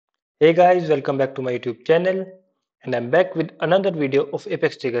Hey guys, welcome back to my YouTube channel and I'm back with another video of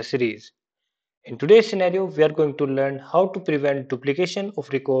Apex Trigger series. In today's scenario, we are going to learn how to prevent duplication of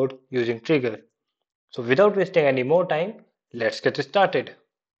record using trigger. So without wasting any more time, let's get started.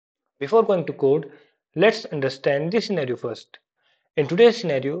 Before going to code, let's understand this scenario first. In today's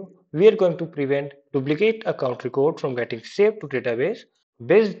scenario, we are going to prevent duplicate account record from getting saved to database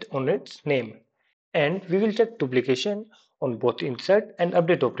based on its name. And we will check duplication on both insert and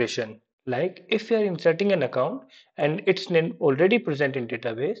update operation. Like if we are inserting an account and its name already present in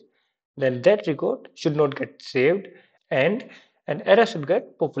database, then that record should not get saved and an error should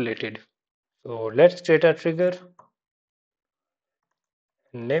get populated. So let's create a trigger,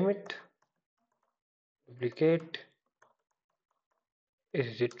 name it duplicate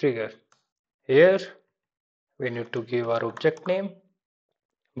is the trigger. Here we need to give our object name.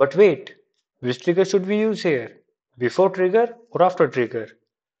 But wait, which trigger should we use here? Before trigger or after trigger?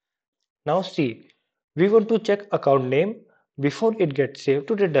 Now see, we want to check account name before it gets saved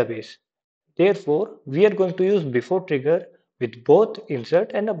to database. Therefore, we are going to use before trigger with both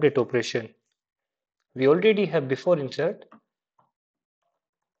insert and update operation. We already have before insert.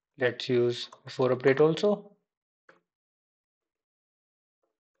 Let's use before update also.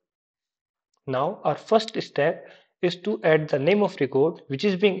 Now our first step is to add the name of record which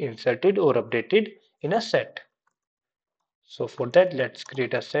is being inserted or updated in a set. So for that, let's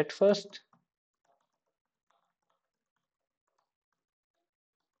create a set first.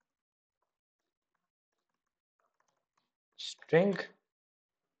 String.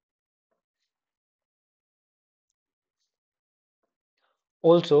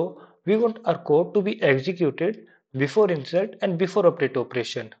 Also, we want our code to be executed before insert and before update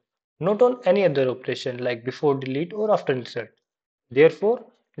operation, not on any other operation like before delete or after insert. Therefore,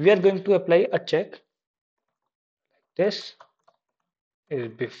 we are going to apply a check. This is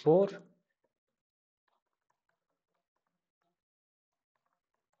before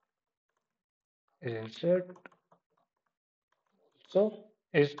is insert, so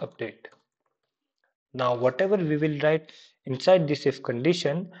is update. Now, whatever we will write inside this if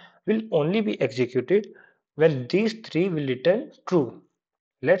condition will only be executed when these three will return true.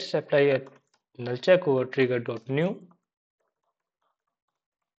 Let's apply a null check over trigger.new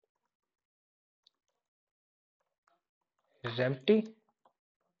is empty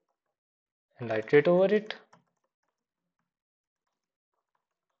and iterate over it.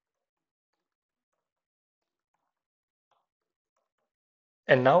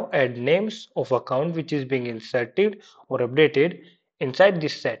 And now add names of account which is being inserted or updated inside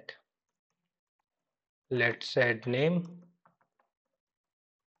this set. Let's add name.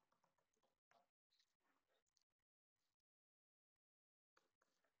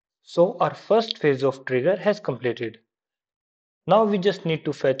 So our first phase of trigger has completed. Now we just need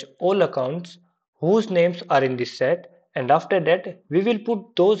to fetch all accounts whose names are in this set, and after that we will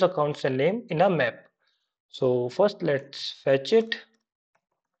put those accounts and name in a map. So first let's fetch it.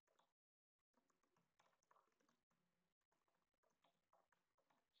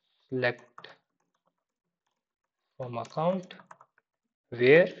 Select from account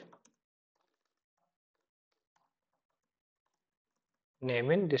where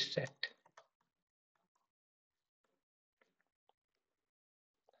name in this set.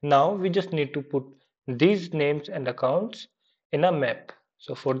 Now we just need to put these names and accounts in a map.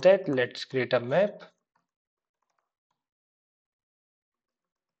 So for that, let's create a map.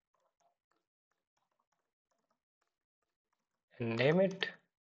 And name it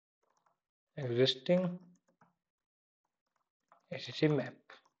existing SEC map.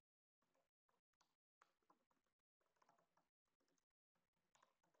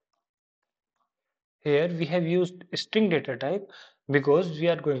 Here we have used string data type because we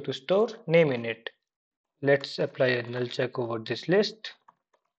are going to store name in it. Let's apply a null check over this list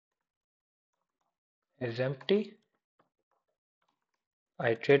is empty.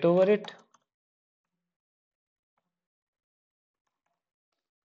 Iterate over it.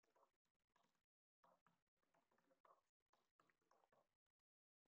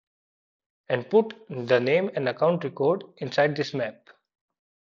 And put the name and account record inside this map.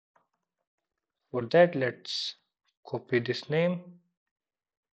 For that, let's copy this name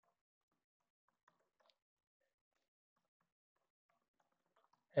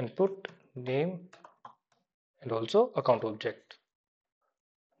and put name and also account object.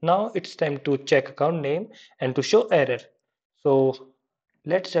 Now it's time to check account name and to show error. So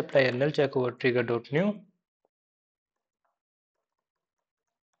let's apply a null check over trigger.new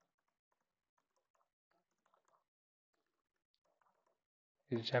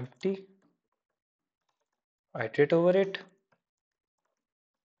is empty. Iterate over it.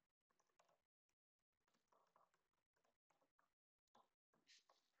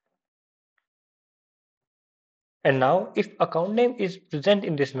 And now if account name is present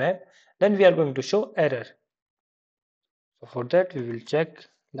in this map, then we are going to show error. So for that we will check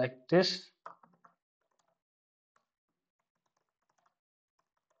like this,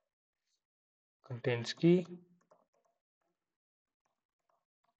 contains key.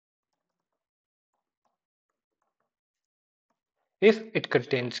 If it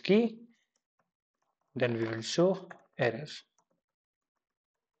contains key, then we will show error.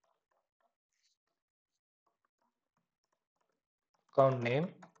 Account name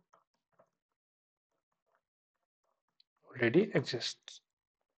already exists.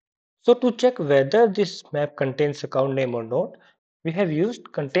 So to check whether this map contains account name or not, we have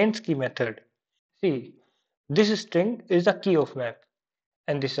used contains key method. See, this string is the key of map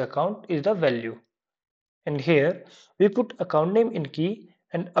and this account is the value. And here we put account name in key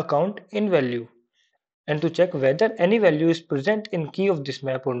and account in value. And to check whether any value is present in key of this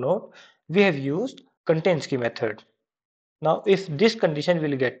map or not, we have used contains key method. Now if this condition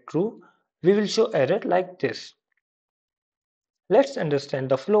will get true, we will show error like this. Let's understand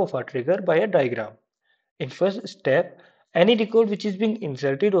the flow of our trigger by a diagram. In first step, any record which is being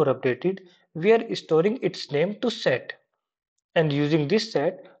inserted or updated, we are storing its name to set. And using this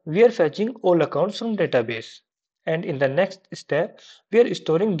set, we are fetching all accounts from database. And in the next step, we are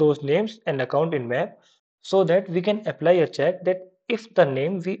storing those names and account in map so that we can apply a check that if the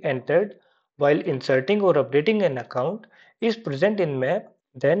name we entered while inserting or updating an account is present in map,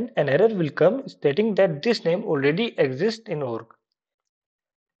 then an error will come stating that this name already exists in org.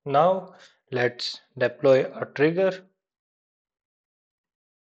 Now let's deploy a trigger.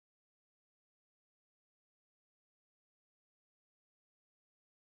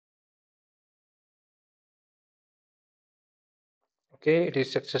 Okay, it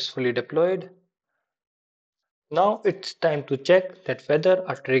is successfully deployed. Now it's time to check that whether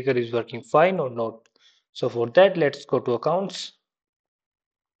our trigger is working fine or not. So for that, let's go to accounts,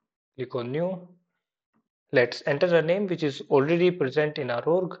 click on new. Let's enter a name which is already present in our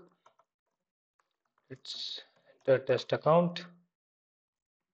org. Let's enter test account.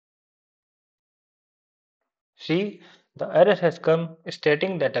 See, the error has come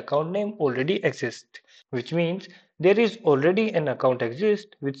stating that account name already exists, which means there is already an account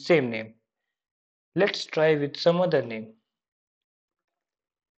exist with same name. Let's try with some other name.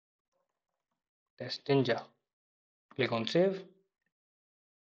 Test Ninja. Click on save.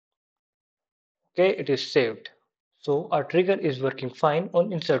 Okay, it is saved. So our trigger is working fine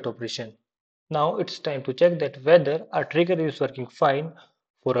on insert operation. Now it's time to check that whether our trigger is working fine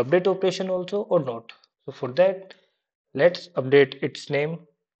for update operation also or not. So for that, let's update its name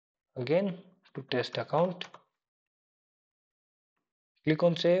again to test account. Click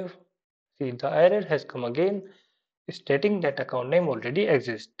on save. See, the error has come again stating that account name already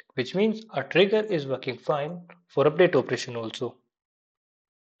exists, which means our trigger is working fine for update operation also.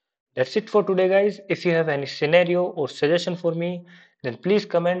 That's it for today guys. If you have any scenario or suggestion for me, then please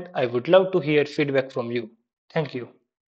comment. I would love to hear feedback from you. Thank you.